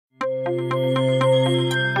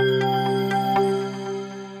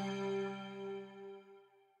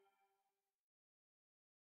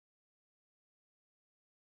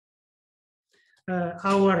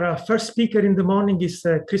Our first speaker in the morning is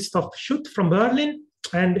Kristof Schütt from Berlin,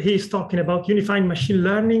 and he is talking about unifying machine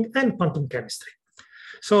learning and quantum chemistry.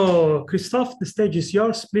 So, Kristof, the stage is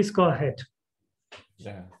yours. Please go ahead.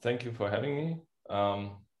 Yeah, thank you for having me.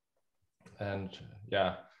 And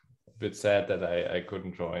yeah, a bit sad that I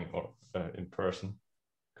couldn't join in person,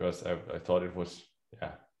 because I thought it was,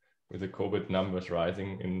 yeah, with the COVID numbers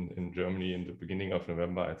rising in Germany in the beginning of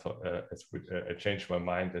November, I thought I changed my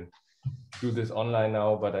mind and do this online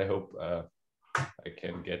now, but I hope I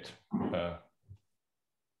can get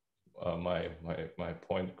my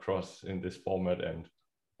point across in this format and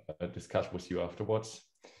discuss with you afterwards.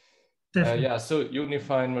 Yeah, so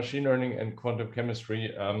unifying machine learning and quantum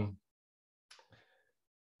chemistry.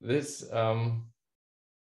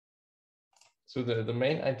 So the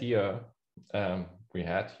main idea we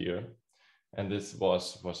had here, and this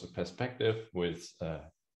was a perspective with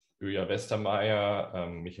Julia Westermeier,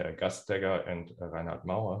 Michael Gastegger, and Reinhard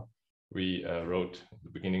Mauer. We wrote at the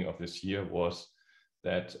beginning of this year was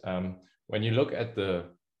that when you look at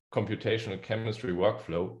the computational chemistry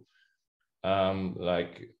workflow,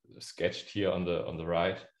 like sketched here on the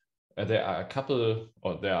right, there are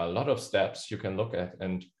a lot of steps you can look at,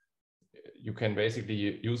 and you can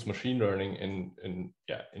basically use machine learning in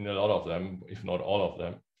a lot of them, if not all of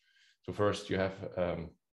them. So first you have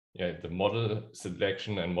the model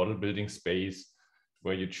selection and model building space,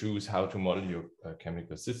 where you choose how to model your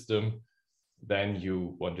chemical system. Then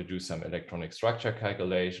you want to do some electronic structure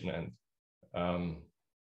calculation, and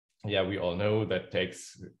yeah, we all know that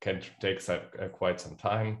can take quite some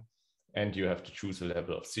time, and you have to choose a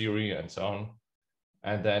level of theory and so on.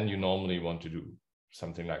 And then you normally want to do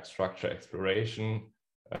something like structure exploration,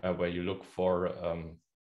 where you look for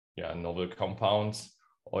novel compounds,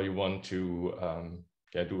 or you want to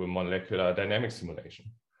do a molecular dynamics simulation.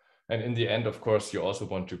 And in the end, of course, you also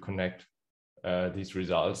want to connect these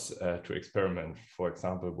results to experiment, for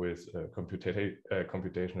example, with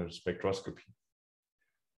computational spectroscopy.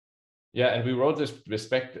 Yeah, and we wrote this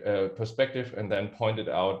perspective and then pointed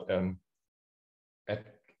out at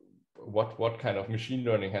what kind of machine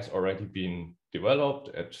learning has already been developed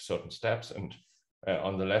at certain steps. And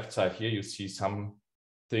on the left side here, you see some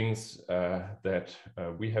things that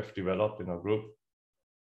we have developed in our group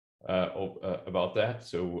about that.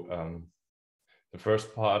 So the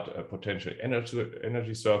first part, potential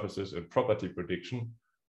energy surfaces and property prediction.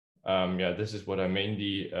 Yeah, this is what I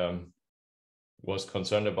mainly was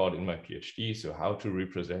concerned about in my PhD. So how to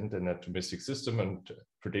represent an atomistic system and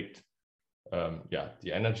predict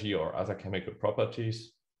the energy or other chemical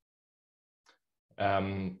properties.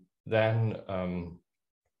 Then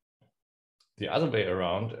the other way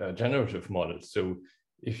around, generative models. So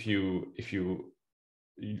if you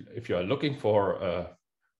are looking for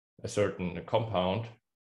a certain compound,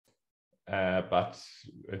 but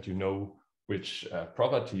you know which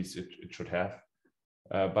properties it should have,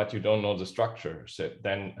 but you don't know the structure, so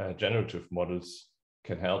then generative models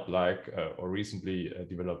can help, like or recently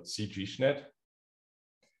developed CG-SNET.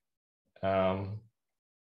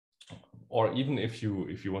 Or even if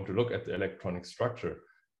you want to look at the electronic structure,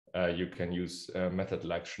 you can use a method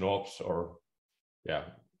like Schnorps, or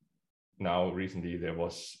now recently there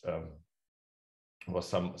was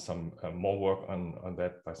some more work on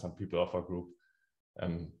that by some people of our group,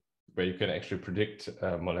 where you can actually predict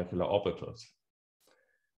molecular orbitals.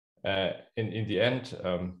 In the end,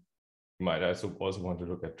 you might also want to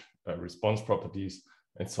look at response properties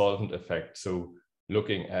and solvent effect. So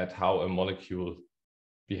looking at how a molecule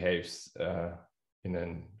behaves in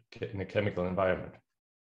a chemical environment.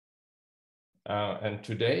 And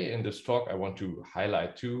today in this talk, I want to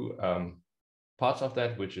highlight two parts of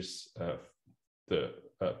that, which is the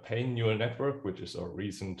Pain neural network, which is a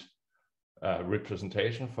recent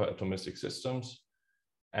representation for atomistic systems,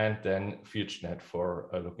 and then FieldSNET for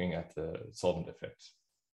looking at the solvent effects.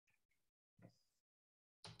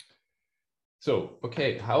 So,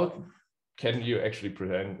 okay, how can you actually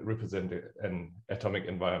represent an atomic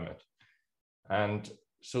environment? And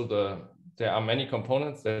so there are many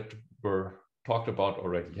components that were talked about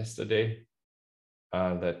already yesterday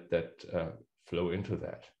that flow into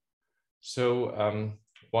that. So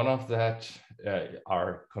one of that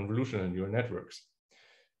are convolutional neural networks.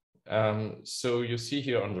 So you see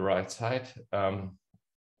here on the right side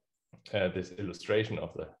this illustration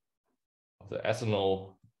of the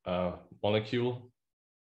ethanol molecule,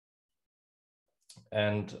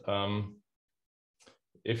 and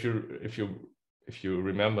if you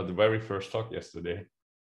remember the very first talk yesterday,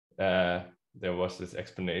 there was this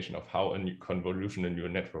explanation of how a new convolutional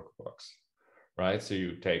neural network works, right? So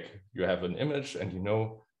you have an image, and you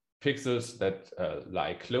know pixels that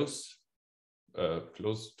lie close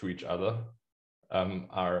to each other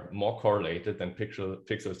are more correlated than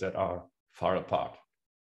pixels that are far apart.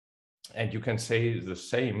 And you can say the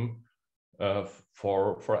same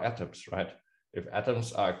for atoms, right? If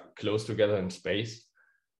atoms are close together in space,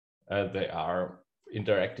 they are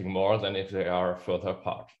interacting more than if they are further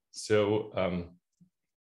apart. So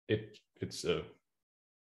it's a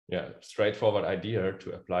straightforward idea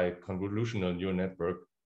to apply convolutional neural network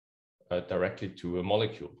directly to a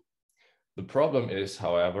molecule. The problem is,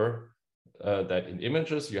 however, that in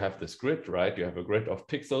images you have this grid, right? You have a grid of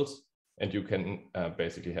pixels, and you can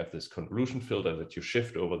basically have this convolution filter that you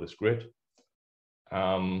shift over this grid.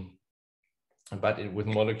 But with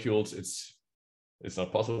molecules, it's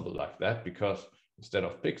not possible like that, because instead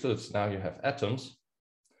of pixels, now you have atoms,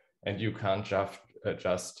 and you can't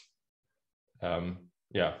just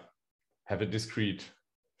have a discrete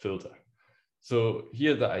filter. So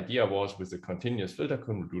here the idea was, with the continuous filter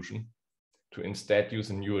convolution, to instead use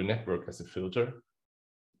a neural network as a filter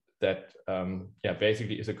that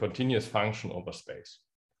basically is a continuous function over space.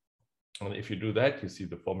 And if you do that, you see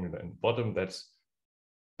the formula in the bottom. That's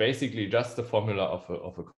basically just the formula of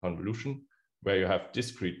a convolution, where you have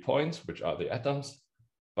discrete points, which are the atoms,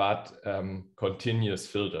 but continuous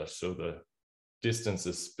filters. So the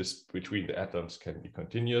distances between the atoms can be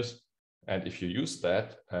continuous. And if you use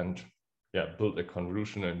that and build a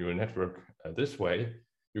convolutional neural network this way,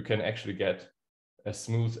 you can actually get a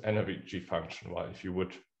smooth energy function. While if you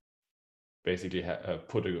would basically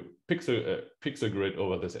put a pixel grid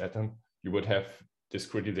over this atom, you would have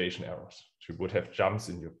discretization errors. So you would have jumps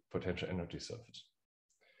in your potential energy surface.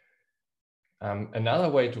 Another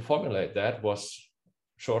way to formulate that was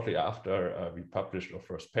shortly after we published our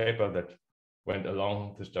first paper that went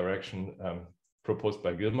along this direction, proposed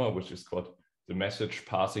by Gilmore, which is called the message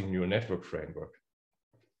passing neural network framework.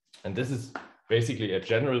 And this is basically a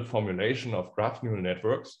general formulation of graph neural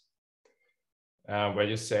networks, where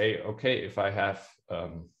you say, okay, if I have a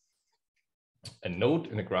node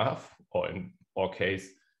in a graph, or in our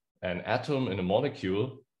case, an atom in a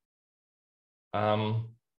molecule,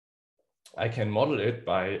 I can model it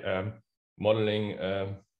by modeling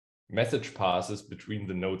message passes between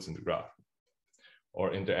the nodes in the graph,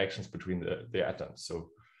 or interactions between the atoms.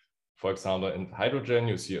 So, for example, in hydrogen,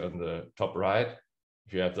 you see on the top right,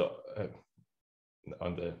 if you have the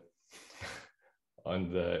on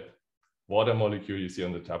the water molecule, you see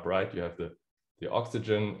on the top right, you have the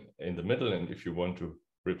oxygen in the middle, and if you want to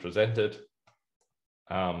represent it,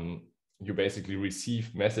 you basically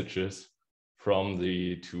receive messages from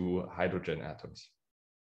the two hydrogen atoms.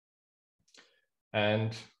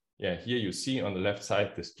 And here you see on the left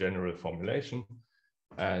side this general formulation.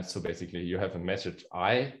 So basically you have a message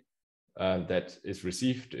I that is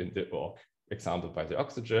received in the example by the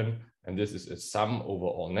oxygen, and this is a sum over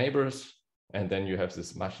all neighbors. And then you have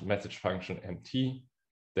this message function MT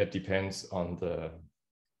that depends on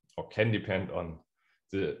can depend on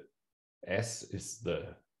the S is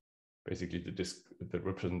basically the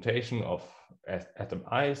representation of atom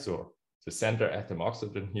I, so the center atom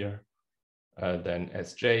oxygen here. Then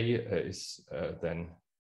Sj is then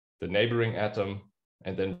the neighboring atom,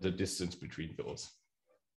 and then the distance between those.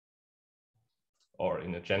 Or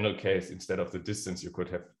in a general case, instead of the distance, you could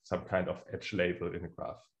have some kind of edge label in a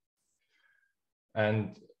graph.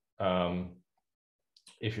 And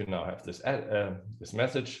if you now have this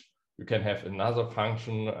message, you can have another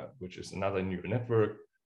function, which is another neural network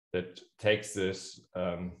that takes this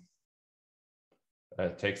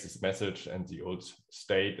message and the old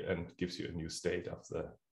state and gives you a new state of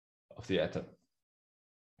the atom.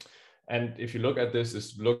 And if you look at this,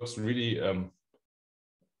 this looks really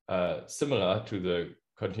similar to the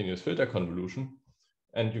continuous filter convolution.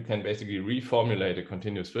 And you can basically reformulate a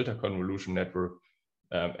continuous filter convolution network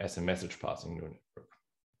as a message passing neural network.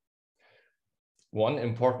 One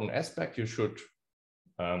important aspect you should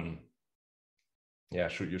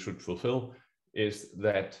fulfill is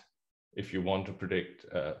that if you want to predict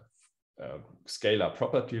a scalar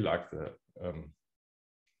property like the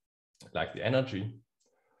energy,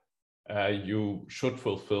 you should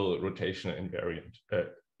fulfill rotational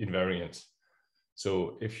invariance.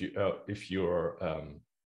 So if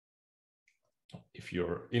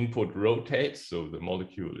your input rotates, so the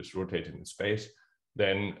molecule is rotating in space,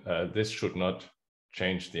 then this should not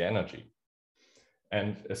change the energy.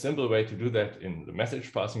 And a simple way to do that in the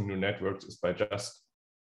message passing neural networks is by just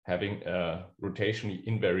having a rotationally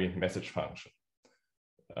invariant message function.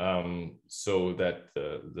 So that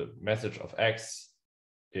the message of X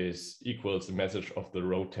equals the message of the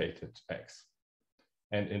rotated x.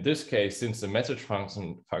 And in this case, since the message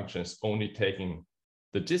function is only taking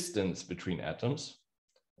the distance between atoms,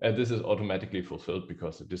 and this is automatically fulfilled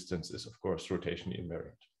because the distance is, of course, rotation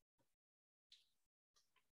invariant.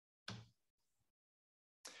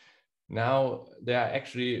 Now, there are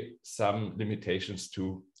actually some limitations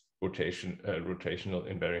to rotational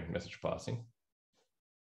invariant message passing.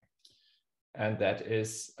 And that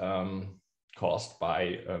is caused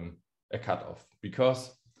by a cutoff,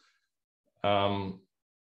 because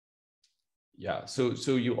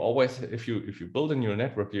so you always, if you build a neural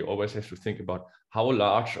network, you always have to think about how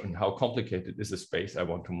large and how complicated is the space I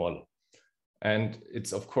want to model. And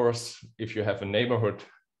it's, of course, if you have a neighborhood,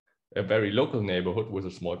 a very local neighborhood with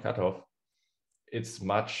a small cutoff, it's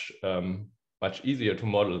much easier to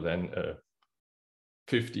model than a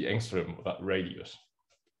 50 angstrom radius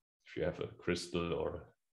if you have a crystal or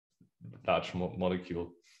a large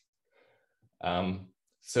molecule.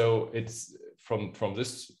 So it's from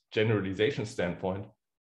this generalization standpoint,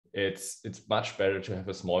 it's much better to have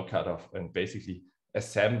a small cutoff and basically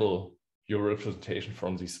assemble your representation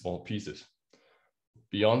from these small pieces.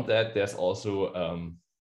 Beyond that, there's also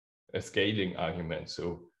a scaling argument.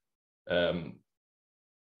 So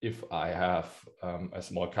if I have a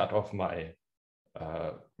small cutoff, my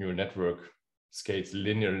neural network scales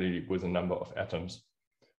linearly with a number of atoms,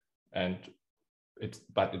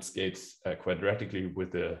 but it scales quadratically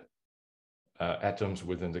with the atoms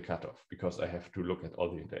within the cutoff, because I have to look at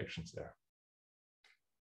all the interactions there.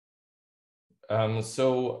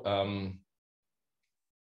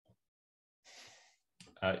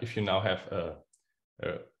 If you now have a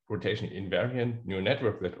rotation invariant neural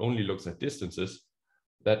network that only looks at distances,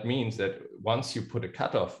 that means that once you put a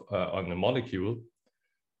cutoff on the molecule,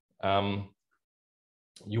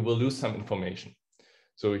 you will lose some information.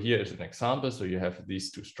 So here is an example. So you have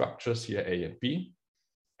these two structures here, A and B,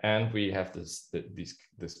 and we have this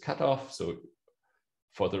cutoff. So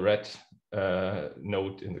for the red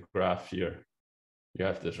node in the graph here, you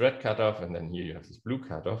have this red cutoff, and then here you have this blue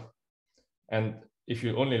cutoff. And if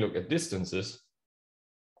you only look at distances,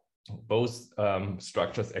 both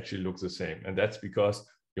structures actually look the same. And that's because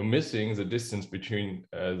you're missing the distance between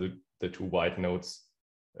the two white nodes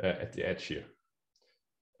at the edge here.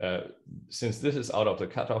 Since this is out of the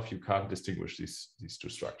cutoff, you can't distinguish these two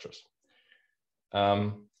structures.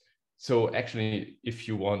 So actually, if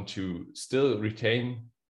you want to still retain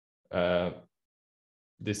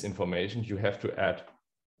this information, you have to add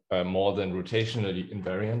more than rotationally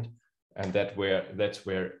invariant, and that's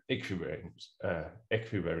where equivariance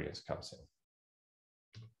comes in.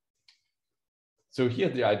 So here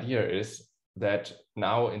the idea is that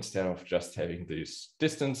now, instead of just having these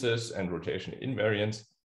distances and rotation invariance,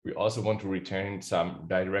 we also want to retain some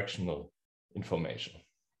directional information.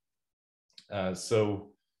 That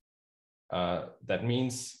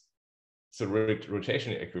means,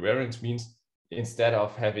 rotation equivariance means instead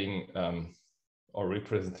of having our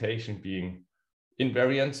representation being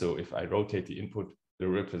invariant, so if I rotate the input, the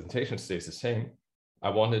representation stays the same, I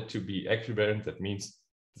want it to be equivariant. That means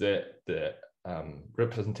the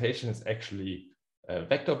representation is actually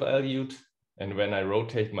vector valued, and when I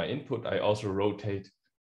rotate my input, I also rotate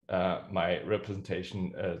my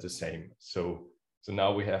representation the same. So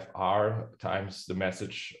now we have R times the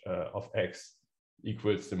message of X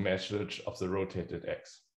equals the message of the rotated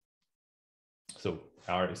X. So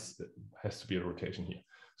R has to be a rotation here.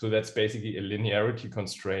 So that's basically a linearity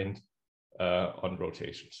constraint on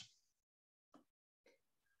rotations.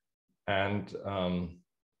 And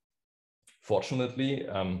fortunately,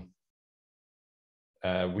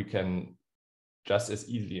 we can just as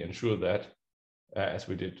easily ensure that as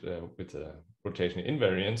we did with the rotation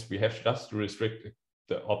invariance, we have just to restrict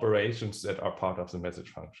the operations that are part of the message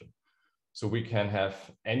function. So we can have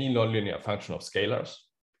any nonlinear function of scalars.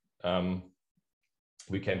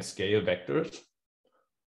 We can scale vectors.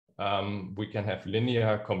 We can have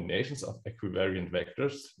linear combinations of equivariant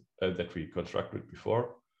vectors that we constructed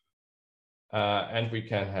before. And we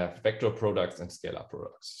can have vector products and scalar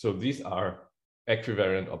products. So these are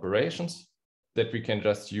equivariant operations that we can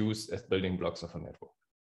just use as building blocks of a network.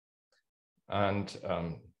 And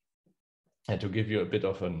to give you a bit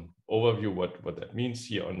of an overview what that means,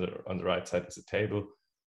 here on the right side is a table.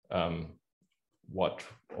 What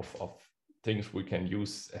of things we can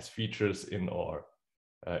use as features in our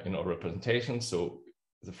representation. So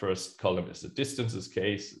the first column is the distances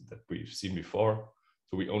case that we've seen before.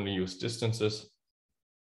 So we only use distances,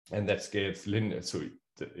 and that scales linear. So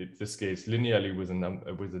this scales linearly with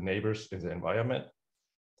the neighbors in the environment.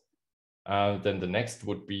 Then the next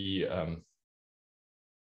would be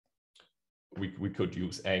we could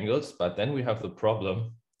use angles, but then we have the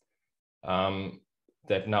problem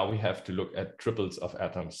that now we have to look at triples of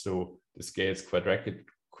atoms. So the scales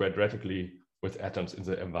quadratically with atoms in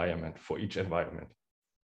the environment for each environment.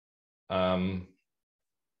 And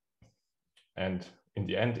in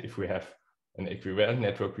the end, if we have an equivalent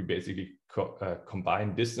network, we basically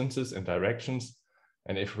combine distances and directions.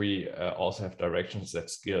 And if we also have directions that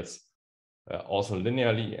scales also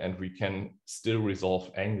linearly, and we can still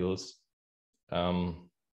resolve angles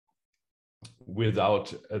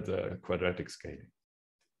without the quadratic scaling.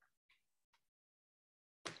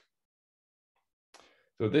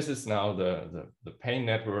 So this is now the Payne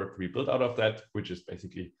network we built out of that, which is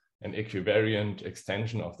basically an equivariant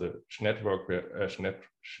extension of the Schütt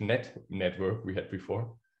network we had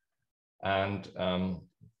before. And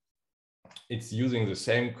it's using the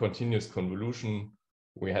same continuous convolution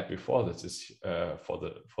we had before. This is for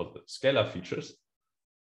the scalar features.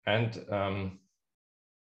 And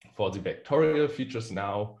for the vectorial features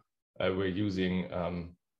now, we're using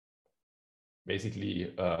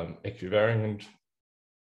basically equivariant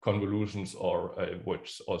convolutions, or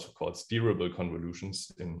what's also called steerable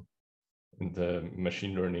convolutions in the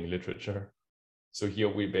machine learning literature. So here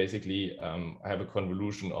we basically have a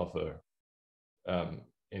convolution of a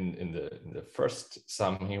in the first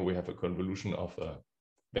sum here we have a convolution of a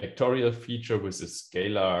vectorial feature with a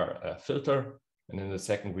scalar filter, and in the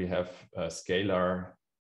second we have a scalar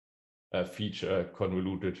feature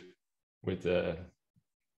convoluted with an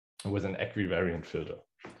equivariant filter,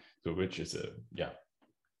 so which is a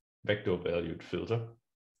vector valued filter.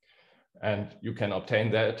 And you can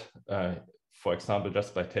obtain that, for example,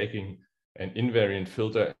 just by taking an invariant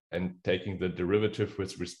filter and taking the derivative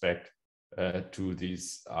with respect to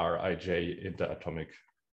these Rij interatomic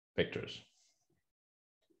vectors.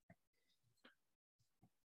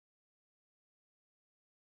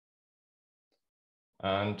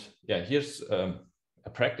 And here's a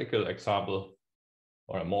practical example,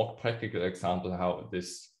 or a more practical example, how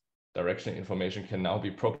this directional information can now be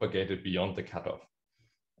propagated beyond the cutoff.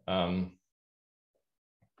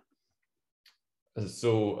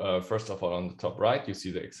 First of all, on the top right, you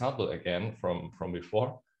see the example again from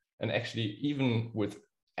before. And actually, even with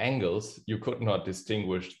angles, you could not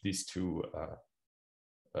distinguish these two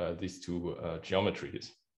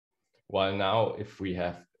geometries. While now, if we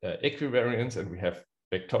have equivariance and we have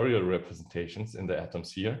vectorial representations in the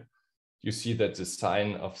atoms here, you see that the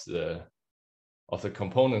sign of the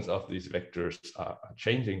components of these vectors are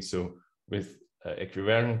changing. So with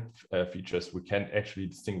equivariant features, we can't actually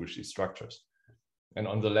distinguish these structures. And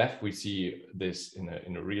on the left, we see this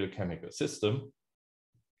in a real chemical system,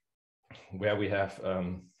 where we have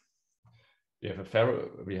a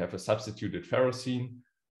substituted ferrocene,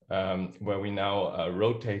 where we now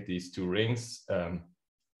rotate these two rings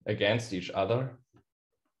against each other.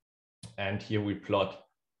 And here we plot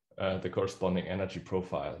the corresponding energy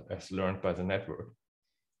profile as learned by the network.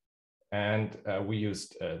 And we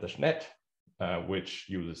used the Schütt, which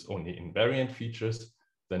uses only invariant features,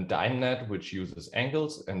 then DynNet, which uses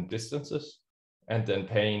angles and distances, and then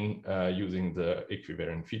Payne using the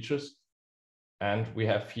equivariant features. And we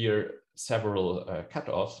have here several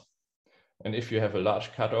cutoffs. And if you have a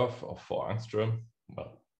large cutoff of 4 angstrom,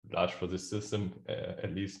 well, large for this system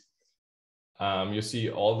at least, you see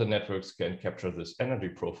all the networks can capture this energy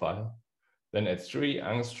profile. Then at 3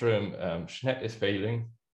 angstrom, Schütt is failing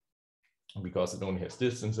because it only has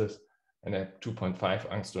distances. And at 2.5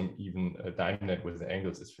 angstrom, even DynNet with the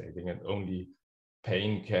angles is failing, and only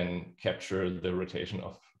Payne can capture the rotation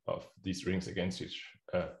of these rings against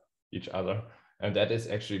each other. And that is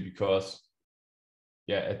actually because,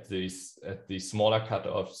 at these smaller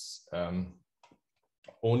cutoffs,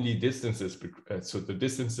 only distances, so the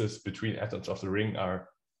distances between atoms of the ring are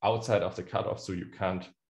outside of the cutoff, so you can't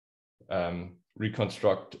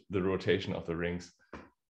reconstruct the rotation of the rings.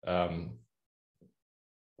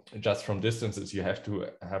 Just from distances, you have to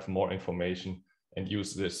have more information and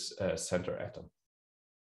use this center atom.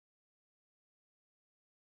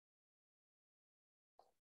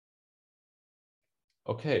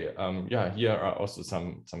 Okay, here are also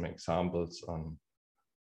some examples on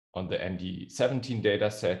the ND17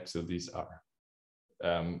 data set. So these are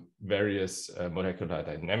various molecular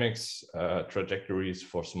dynamics trajectories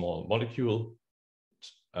for small molecule.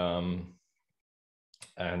 And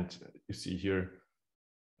you see here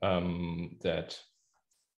that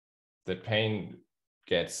Payne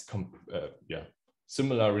gets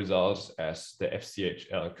similar results as the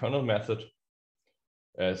FCHL kernel method,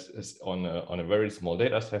 as on a very small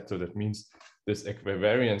data set. So that means this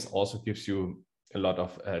equivariance also gives you a lot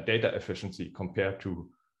of data efficiency compared to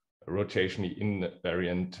rotationally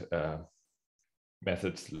invariant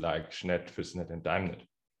methods like Schütt, Fissnet, and Dimenet.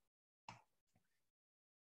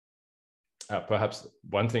 Perhaps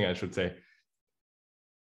one thing I should say,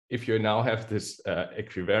 if you now have this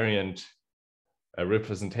equivariant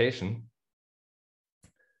representation,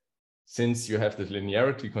 since you have the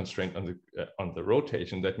linearity constraint on the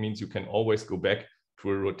rotation, that means you can always go back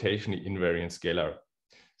to a rotationally invariant scalar.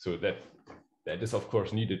 So that is of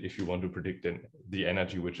course needed if you want to predict the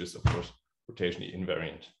energy, which is of course rotationally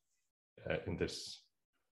invariant in this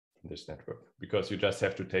network, because you just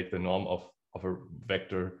have to take the norm of a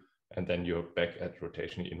vector and then you're back at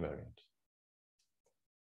rotationally invariant.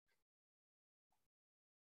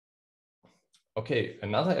 Okay,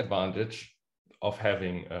 another advantage of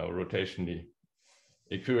having rotationally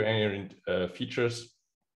equivariant features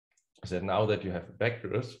is that now that you have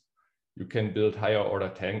vectors, you can build higher order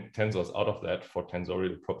tensors out of that for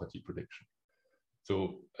tensorial property prediction.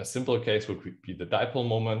 So a simple case would be the dipole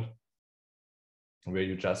moment, where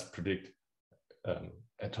you just predict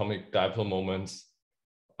atomic dipole moments.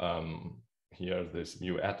 Here, this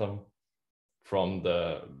mu atom from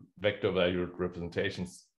the vector valued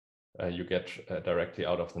representations you get directly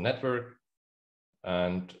out of the network.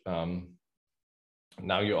 And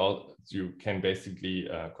now you can basically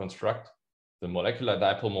construct the molecular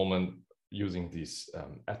dipole moment using these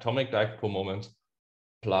atomic dipole moments,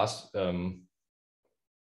 plus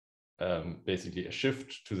basically a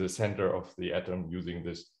shift to the center of the atom using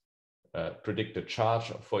this predicted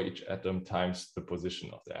charge for each atom times the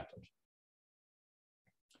position of the atom.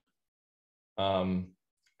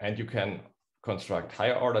 And you can construct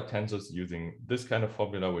higher order tensors using this kind of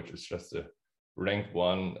formula, which is just a rank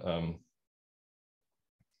 1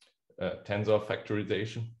 tensor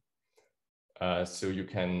factorization. So you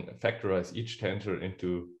can factorize each tensor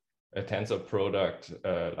into a tensor product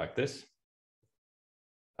like this.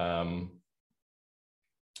 And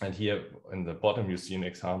here in the bottom, you see an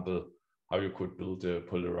example how you could build a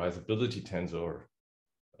polarizability tensor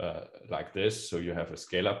like this. So you have a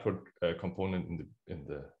scalar component in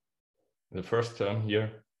the first term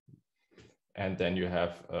here, and then you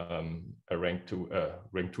have a rank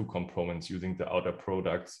 2 components using the outer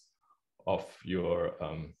products of your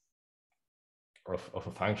of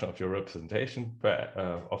a function of your representation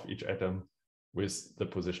of each atom with the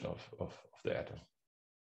position of the atom.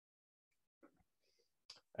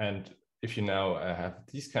 And if you now have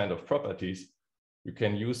these kind of properties, you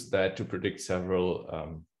can use that to predict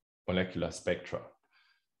several molecular spectra.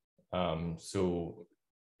 So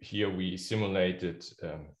here we simulated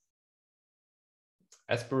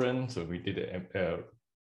aspirin. So we did a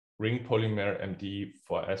ring polymer MD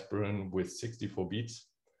for aspirin with 64 beats.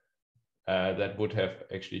 That would have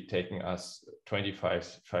actually taken us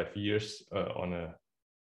 25 years on a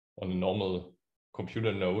normal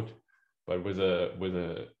computer node, but with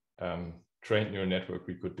a trained neural network,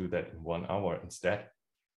 we could do that in 1 hour instead.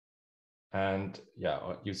 And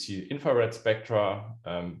yeah, you see infrared spectra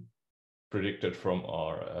predicted from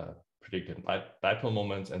our predicted dipole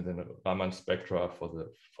moments, and then Raman spectra for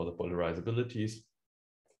the polarizabilities.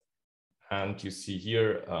 And you see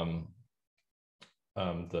here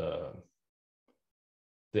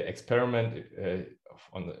the experiment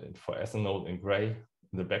for ethanol in gray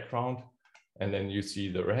in the background, and then you see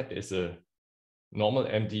the red is a normal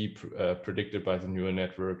MD predicted by the neural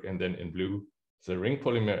network, and then in blue the ring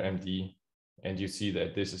polymer MD, and you see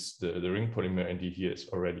that this is the ring polymer MD here is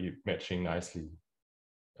already matching nicely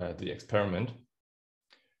the experiment.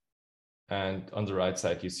 And on the right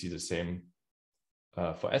side you see the same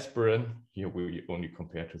for aspirin. Here we only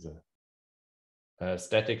compare to the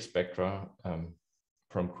static spectra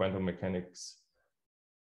from quantum mechanics.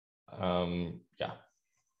 Yeah.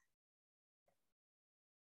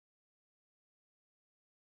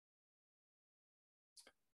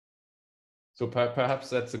 So perhaps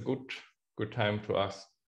that's a good time to ask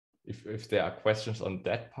if there are questions on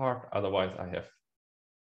that part. Otherwise, I have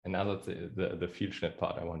another the FieldNet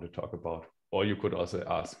part I want to talk about, or you could also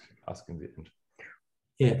ask in the end.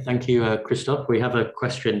 Yeah, thank you, Kristof. We have a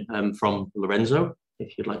question from Lorenzo,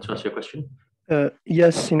 if you'd like to ask your question.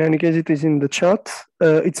 Yes, in any case, it is in the chat.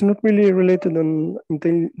 It's not really related on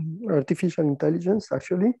artificial intelligence,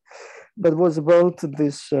 actually, but was about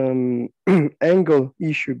this angle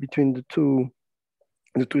issue between the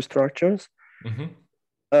two structures. Mm-hmm.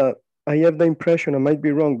 I have the impression, I might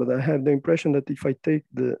be wrong, but I have the impression that if I take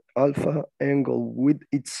the alpha angle with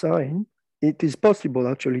its sign, it is possible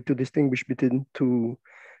actually to distinguish between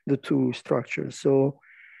the two structures. So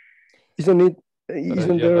isn't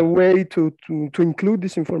there a way to include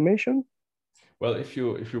this information? Well, if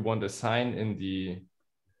you want a sign in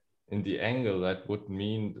the angle, that would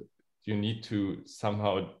mean you need to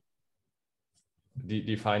somehow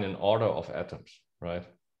define an order of atoms, right?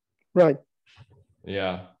 Right.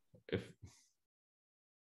 Yeah.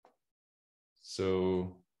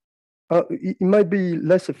 So it might be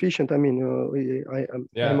less efficient. I mean,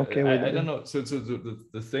 I'm okay with it. I don't know. So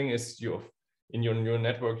the thing is, in your neural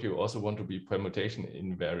network, you also want to be permutation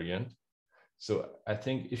invariant. So I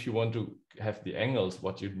think if you want to have the angles,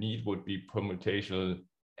 what you need would be permutational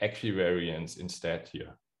equivariance instead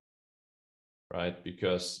here, right?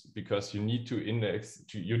 Because you need to index,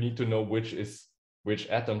 you need to know which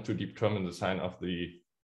atom to determine the sign of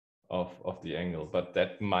the angle. But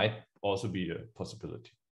that might also be a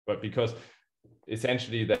possibility. But because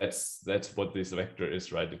essentially that's what this vector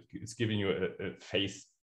is, right? It's giving you a face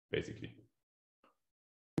basically.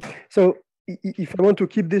 So if I want to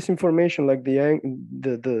keep this information, like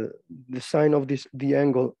the sign of the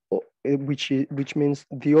angle, which means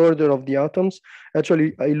the order of the atoms,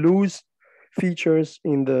 actually I lose features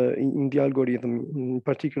in the algorithm, in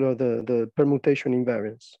particular the permutation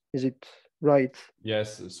invariance. Is it right?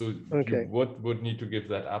 Yes. So okay. You would need to give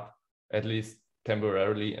that up at least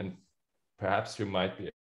temporarily, and perhaps you might be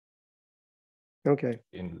okay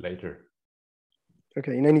in later.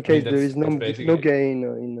 Okay. In any case, there is no gain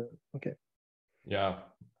in. Okay. Yeah.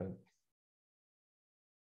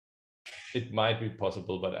 It might be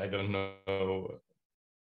possible, but I don't know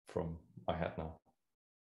from my head now.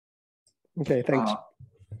 Okay, thanks.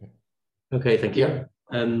 Okay, thank you.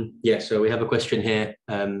 Yeah, so we have a question here.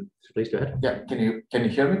 So please go ahead. Yeah, can you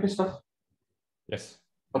hear me, Kristof? Yes.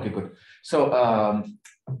 Okay, good. So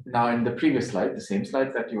now in the previous slide, the same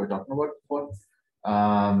slide that you were talking about before,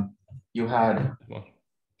 you had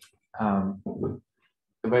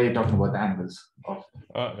where you're talking about the angles of.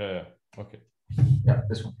 Yeah. Okay. Yeah,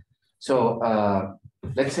 this one. So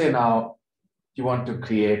let's say now you want to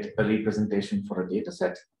create a representation for a data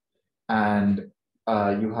set, and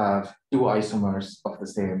you have two isomers of the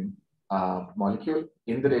same molecule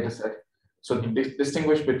in the data set. So to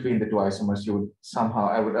distinguish between the two isomers, you would somehow,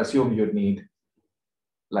 I would assume you'd need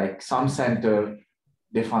like some center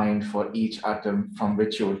defined for each atom from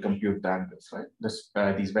which you would compute the angles, right?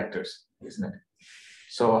 These vectors, isn't it?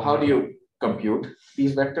 So how do you compute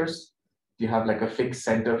these vectors? Do you have like a fixed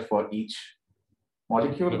center for each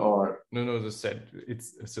molecule, or? No, the set,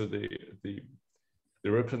 it's so the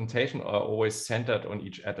representation are always centered on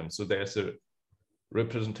each atom. So there's a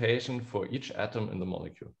representation for each atom in the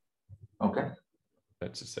molecule. Okay.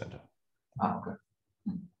 That's the center. Okay.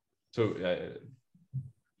 So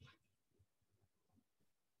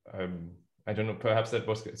I don't know, perhaps that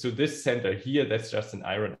was, so this center here, that's just an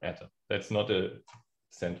iron atom. That's not a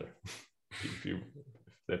center, if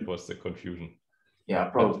that was the confusion. Yeah,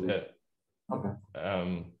 probably. But, okay.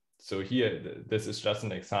 So here, this is just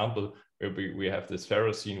an example where we have this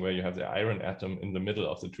ferrocene where you have the iron atom in the middle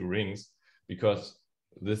of the two rings, because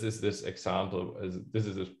this is this example, this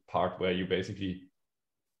is a part where you basically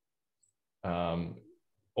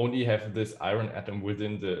only have this iron atom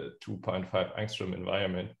within the 2.5 angstrom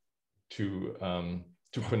environment to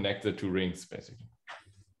connect the two rings, basically.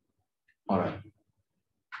 All right.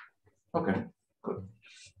 Okay, good.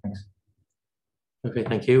 Thanks. Okay,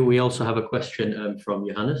 thank you. We also have a question from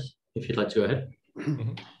Johannes, if you'd like to go ahead.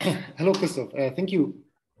 Hello, Kristof. Thank you.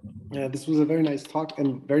 This was a very nice talk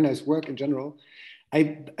and very nice work in general.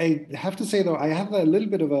 I have to say, though, I have a little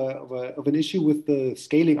bit of an issue with the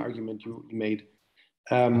scaling argument you made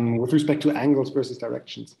with respect to angles versus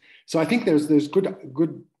directions. So I think there's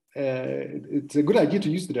good. It's a good idea to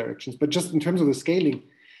use the directions, but just in terms of the scaling,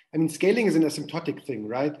 I mean, scaling is an asymptotic thing,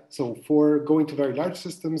 right? So for going to very large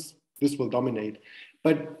systems, this will dominate.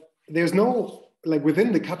 But there's no, like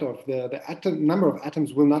within the cutoff, the number of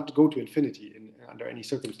atoms will not go to infinity under any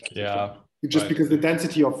circumstances. Yeah. Just because the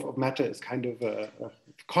density of matter is kind of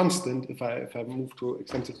constant if I move to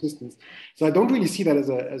extensive systems. So I don't really see that as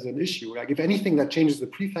an issue. Like if anything, that changes the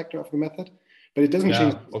prefactor of the method, but it doesn't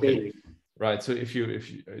change the scaling. Right. So if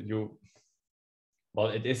you well,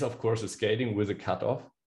 it is of course a scaling with a cutoff.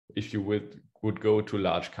 If you would go to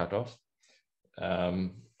large cutoffs,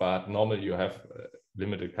 but normally you have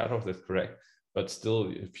limited cutoffs. That's correct. But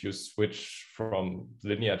still, if you switch from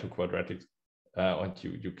linear to quadratic, and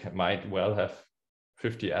you might well have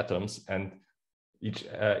 50 atoms, and each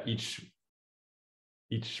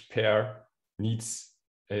pair needs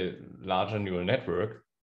a larger neural network,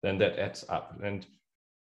 then that adds up. And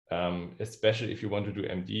especially if you want to do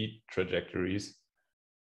MD trajectories,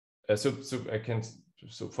 so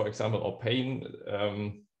for example, Opain,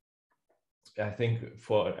 I think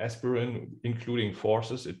for aspirin, including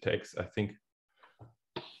forces, it takes, I think,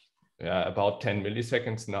 about 10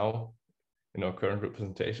 milliseconds now in our current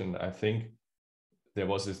representation. I think there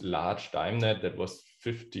was this large time net that was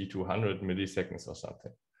 50 to 100 milliseconds or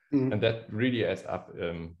something. Mm-hmm. And that really adds up.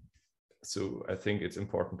 So I think it's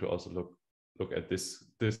important to also look at this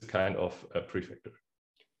kind of prefactor.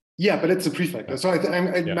 Yeah, but it's a prefactor. So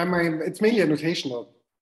it's mainly a notational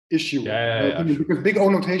issue. Sure. Because big O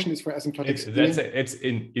notation is for asymptotic scaling. It's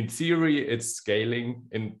in theory, it's scaling.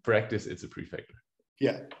 In practice, it's a prefactor.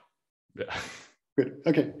 Yeah. Yeah. Good.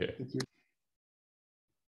 Okay. Yeah.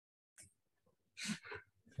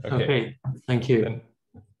 Okay. Thank you.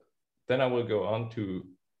 Then I will go on to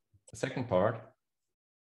the second part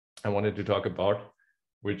I wanted to talk about,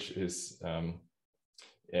 which is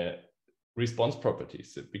response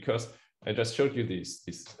properties, because I just showed you these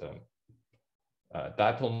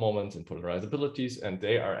dipole moments and polarizabilities, and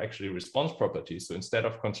they are actually response properties. So instead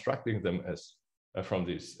of constructing them as from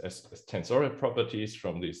these as tensorial properties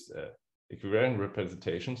from these equivariant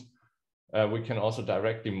representations, we can also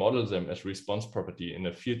directly model them as response property in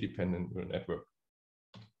a field-dependent neural network.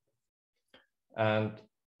 And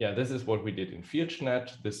yeah, this is what we did in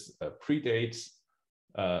FieldNet. This predates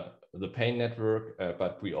the Payne network,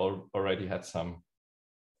 but we already had some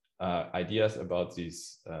ideas about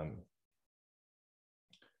these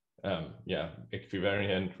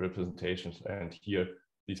equivariant representations, and here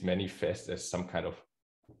these manifest as some kind of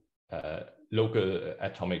local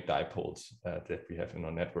atomic dipoles that we have in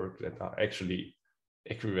our network that are actually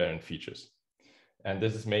equivariant features. And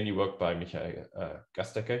this is mainly work by Michael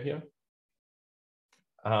Gastecker here.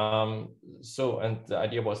 And the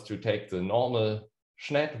idea was to take the normal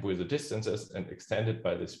Schnet with the distances and extend it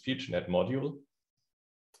by this FieldNet module,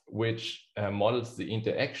 which models the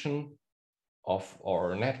interaction of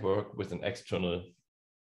our network with an external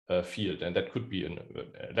field. And that could be an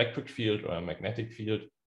electric field or a magnetic field.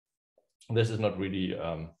 This is not really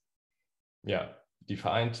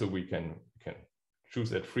defined, so we can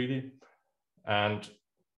choose that freely. And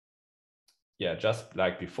yeah, just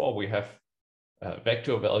like before, we have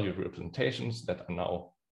vector value representations that are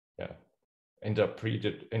now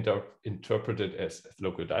interpreted as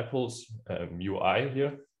local dipoles, μi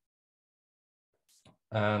here.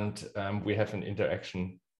 And we have an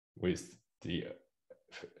interaction with the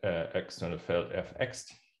external field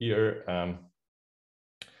fx here.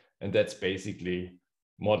 And that's basically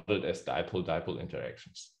modeled as dipole-dipole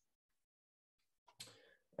interactions.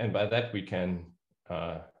 And by that we can,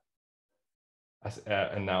 and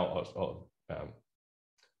now also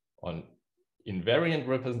on invariant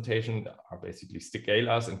representation are basically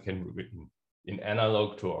scalars and can be written in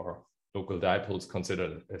analog to our local dipoles,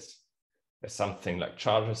 considered as something like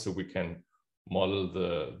charges. So we can model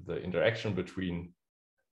the interaction between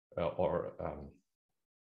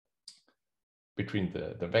between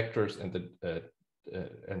the vectors and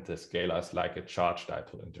the scalars like a charge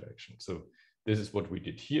dipole interaction. So this is what we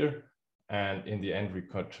did here. And in the end, we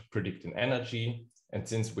could predict an energy. And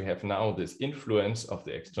since we have now this influence of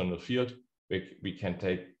the external field, we can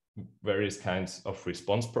take various kinds of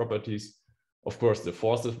response properties. Of course, the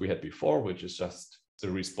forces we had before, which is just the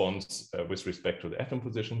response with respect to the atom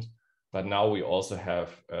positions. But now we also have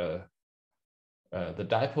the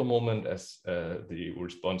dipole moment as the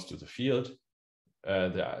response to the field,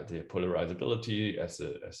 the polarizability as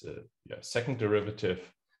a second derivative.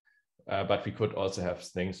 But we could also have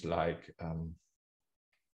things like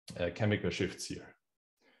chemical shifts here.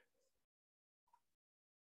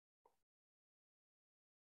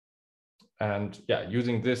 And yeah,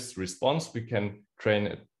 using this response, we can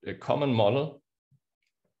train a common model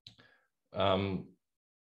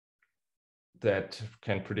that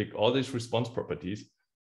can predict all these response properties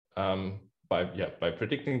by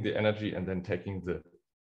predicting the energy and then taking the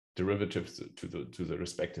derivatives to the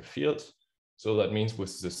respective fields. So that means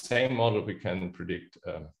with the same model, we can predict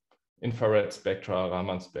infrared spectra,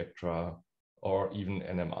 Raman spectra, or even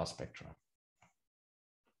NMR spectra.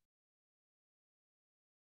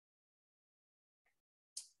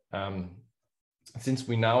 Since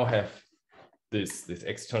we now have this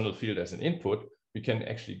external field as an input, we can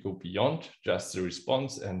actually go beyond just the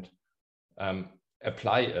response and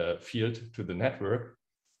apply a field to the network.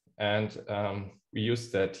 And we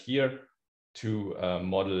use that here to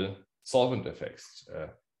model solvent effects.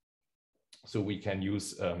 So we can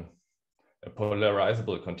use a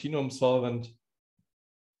polarizable continuum solvent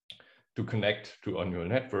to connect to our neural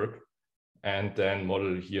network, and then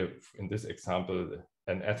model here in this example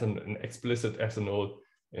an explicit ethanol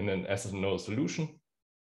in an ethanol solution.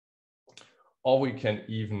 Or we can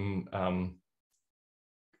even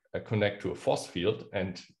connect to a force field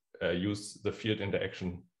and use the field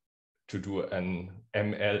interaction to do an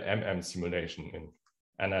ML-MM simulation in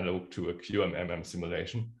analog to a QM-MM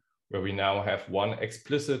simulation, where we now have one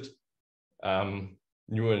explicit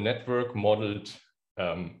neural network modeled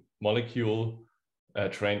molecule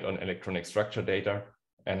trained on electronic structure data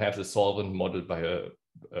and have the solvent modeled by a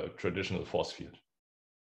traditional force field.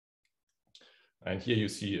 And here you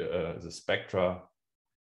see the spectra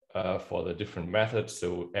for the different methods.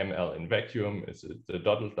 So ML in vacuum is the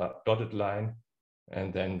dotted line,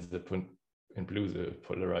 and then in blue the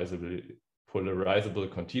polarizable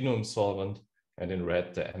continuum solvent, and in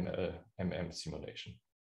red the MM simulation.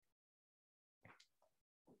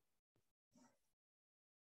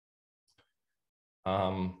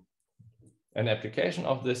 An application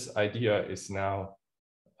of this idea is now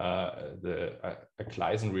a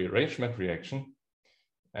Claisen rearrangement reaction.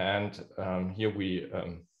 And here we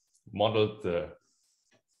modeled the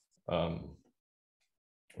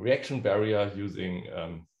reaction barrier using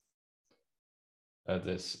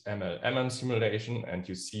this MM simulation. And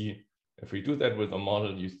you see, if we do that with a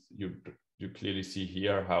model, you clearly see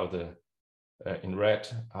here how in red,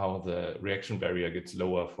 how the reaction barrier gets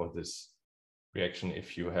lower for this reaction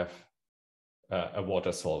if you have a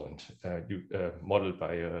water solvent modeled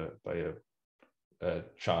by a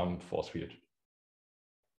charm force field.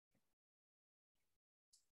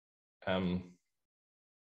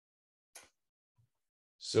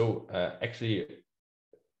 Actually,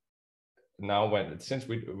 now when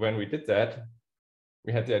we did that,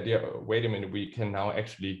 we had the idea, wait a minute, we can now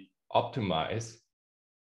actually optimize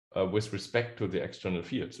with respect to the external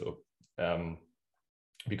field. So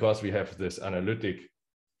because we have this analytic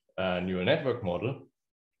neural network model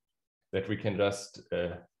that we can just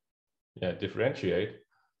differentiate.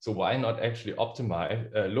 So why not actually optimize,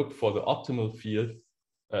 look for the optimal field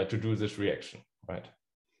to do this reaction, right?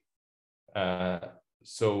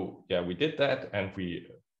 So yeah, we did that, and we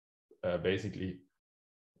basically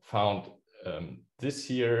found this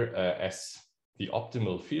here as the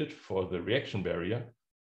optimal field for the reaction barrier.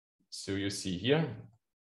 So you see here,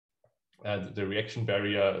 the reaction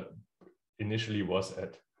barrier initially was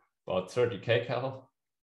at about 30 kcal,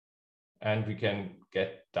 and we can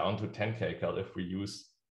get down to 10 kcal if we use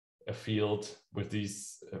a field with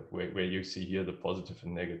these, where you see here the positive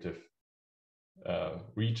and negative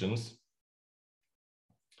regions.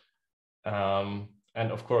 And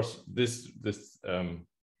of course, this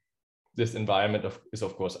environment is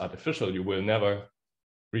of course artificial. You will never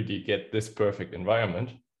really get this perfect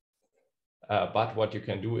environment. But what you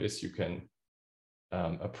can do is you can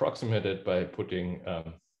approximate it by putting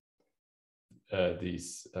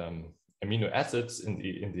these amino acids in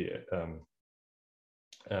the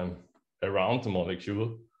around the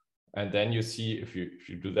molecule, and then you see if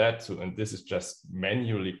you do that. So, and this is just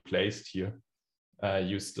manually placed here.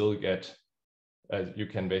 You still get you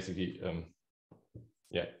can basically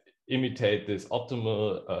imitate this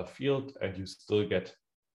optimal field, and you still get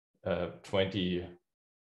 20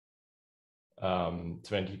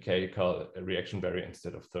 kcal reaction barrier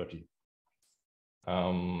instead of 30.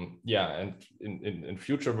 And in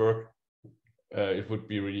future work, it would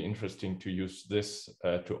be really interesting to use this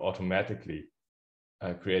to automatically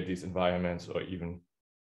create these environments, or even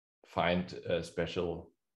find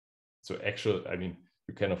special. So I mean,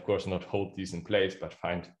 you can of course not hold these in place, but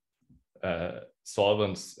find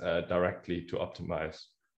solvents directly to optimize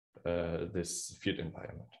this field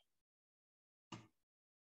environment.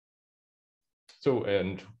 So,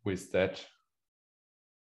 and with that,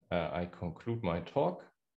 I conclude my talk.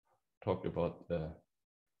 Talked about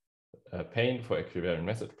pain for equivariant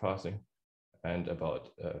method parsing, and about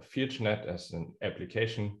FieldNet as an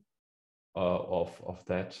application of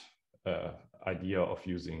that idea of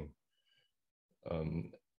using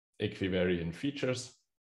equivariant features,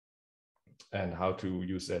 and how to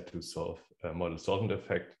use that to solve model solvent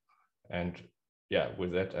effect. And yeah,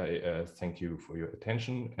 with that, I thank you for your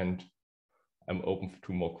attention, and I'm open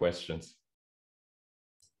to more questions.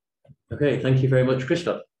 Okay, thank you very much,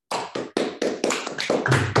 Kristof.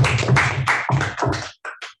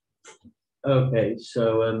 Okay,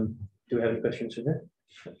 so do we have any questions from here?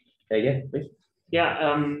 Yeah, please.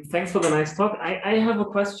 Yeah, thanks for the nice talk. I have a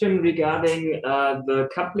question regarding the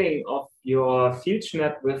coupling of your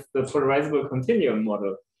FieldNet with the polarizable continuum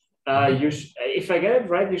model. If I get it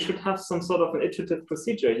right, you should have some sort of an iterative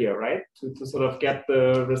procedure here, right? To sort of get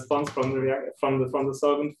the response from the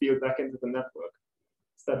solvent field back into the network.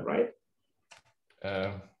 Is that right?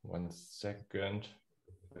 1 second.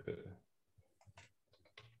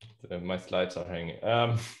 My slides are hanging.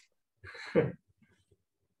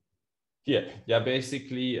 Yeah,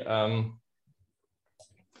 basically,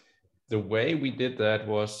 the way we did that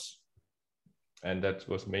was, and that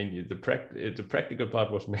was mainly the practical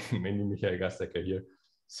part was mainly Michael Gastecker here.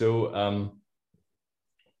 So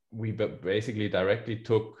we basically directly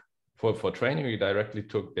took for training, we directly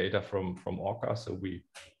took data from Orca. So we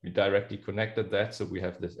directly connected that. So we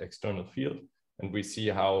have this external field, and we see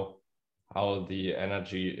how the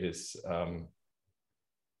energy is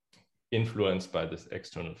influenced by this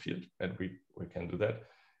external field, and we can do that.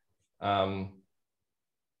 And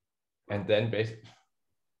then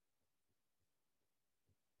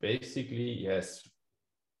basically, yes,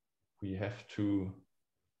 we have to.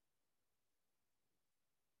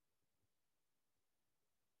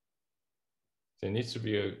 There needs to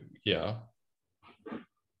be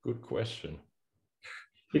good question.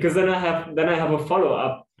 Because then I have a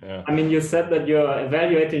follow-up. Yeah. I mean, you said that you're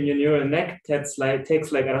evaluating your neural net takes like,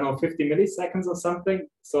 I don't know, 50 milliseconds or something.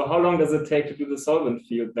 So how long does it take to do the solvent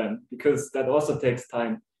field then? Because that also takes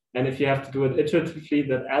time. And if you have to do it iteratively,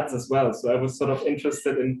 that adds as well. So I was sort of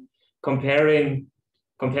interested in comparing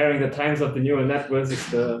the times of the neural net versus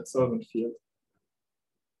the solvent field.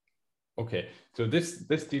 Okay, so this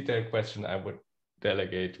detailed question I would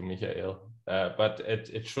delegate to Michael, but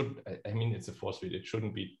it should, I mean, it's a force field. It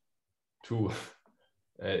shouldn't be too,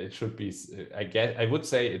 it should be, I would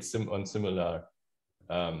say it's on similar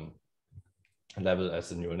level as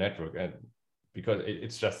the neural network, and because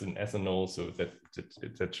it's just an ethanol, so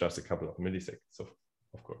that's just a couple of milliseconds,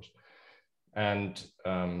 of course. And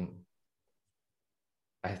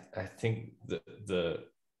I think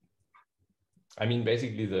I mean,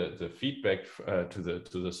 basically the feedback to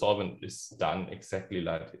the solvent is done exactly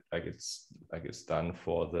like it's done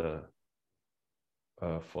for the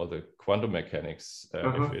quantum mechanics.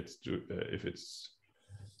 If it's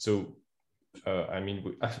so, I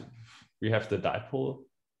mean, we have the dipole.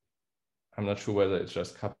 I'm not sure whether it's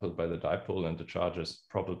just coupled by the dipole and the charges,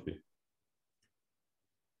 probably.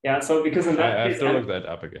 Yeah. So because in that I case, have to look that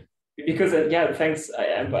up again. Because yeah, thanks.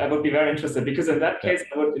 I would be very interested, because in that case,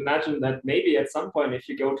 I would imagine that maybe at some point, if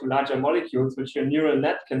you go to larger molecules, which your neural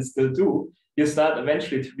net can still do, you start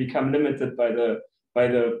eventually to become limited by the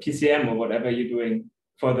PCM or whatever you're doing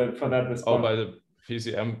for that response. Oh, by the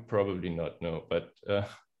PCM, probably not. No, but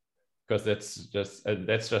because that's just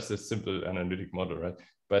a simple analytic model, right?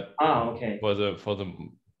 But okay. For the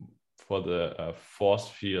force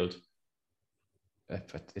field.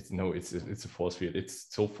 But it's a force field.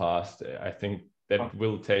 It's so fast. I think that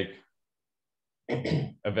will take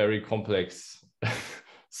a very complex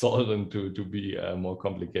solvent to be more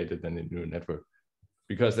complicated than a neural network,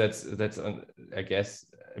 because that's I guess,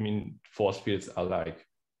 I mean, force fields are like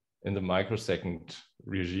in the microsecond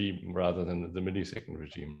regime rather than the millisecond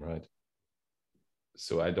regime, right?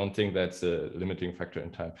 So I don't think that's a limiting factor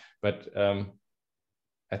in time. But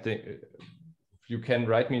I think you can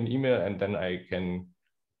write me an email, and then I can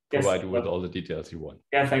provide you with all the details you want.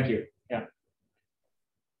 Yeah, thank you. Yeah.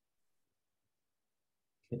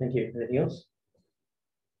 Thank you. Anything else?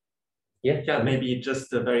 Yeah, maybe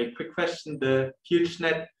just a very quick question. The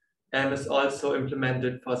FutureNet is also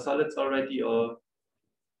implemented for solids already, or?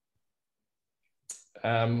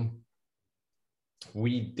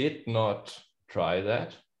 We did not try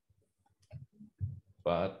that,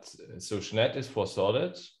 but so Schütt is for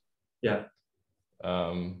solids. Yeah.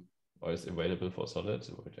 Or is available for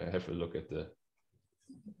solids. I have a look at the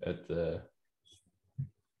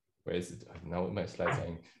where is it now? My slides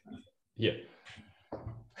are here.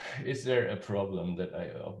 Is there a problem that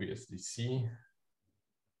I obviously see?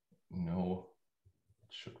 No,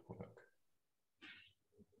 it should work.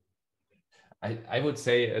 I would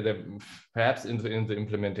say that perhaps in the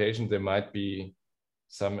implementation there might be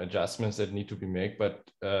some adjustments that need to be made, but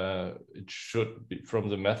it should be, from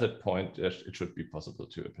the method point, it should be possible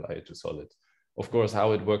to apply it to solids. Of course,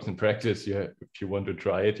 how it works in practice, if you want to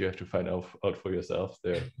try it, you have to find out for yourself.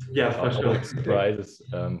 There are sure surprises,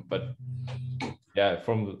 but yeah,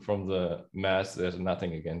 from the mass, there's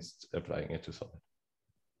nothing against applying it to solid.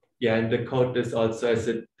 Yeah, and the code is also, as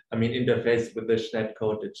it, I mean, interface with the Schütt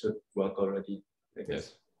code, it should work already, I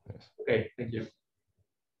guess. Yes. Okay, thank you.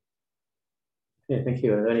 Yeah, thank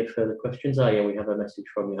you. Are there any further questions? Oh, yeah, we have a message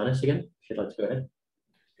from Johannes again. If you'd like to go ahead.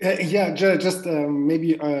 Yeah, just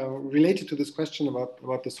maybe related to this question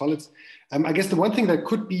about the solids. I guess the one thing that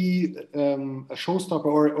could be a showstopper,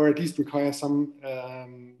 or at least require some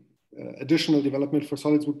additional development for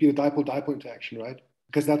solids, would be the dipole-dipole interaction, right?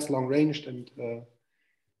 Because that's long-ranged and.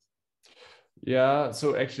 Yeah.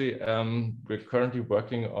 So actually, we're currently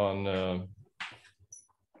working on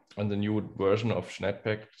the new version of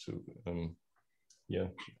Schütt. So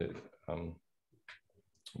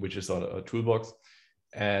which is on a toolbox.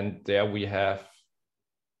 And there we have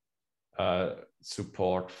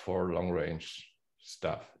support for long range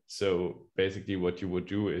stuff. So basically what you would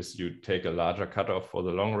do is you take a larger cutoff for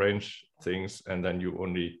the long range things, and then you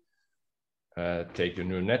only take your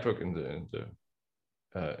neural network in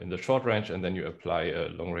the short range, and then you apply a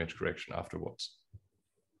long range correction afterwards.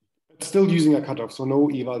 Still using a cutoff, so no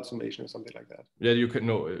eval summation or something like that. Yeah, you can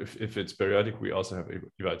know if it's periodic, we also have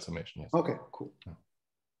eval summation. Yes. Okay, cool.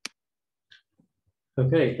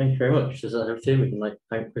 Okay, thank you very much. Is that everything? We can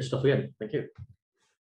thank Kristof again. Thank you.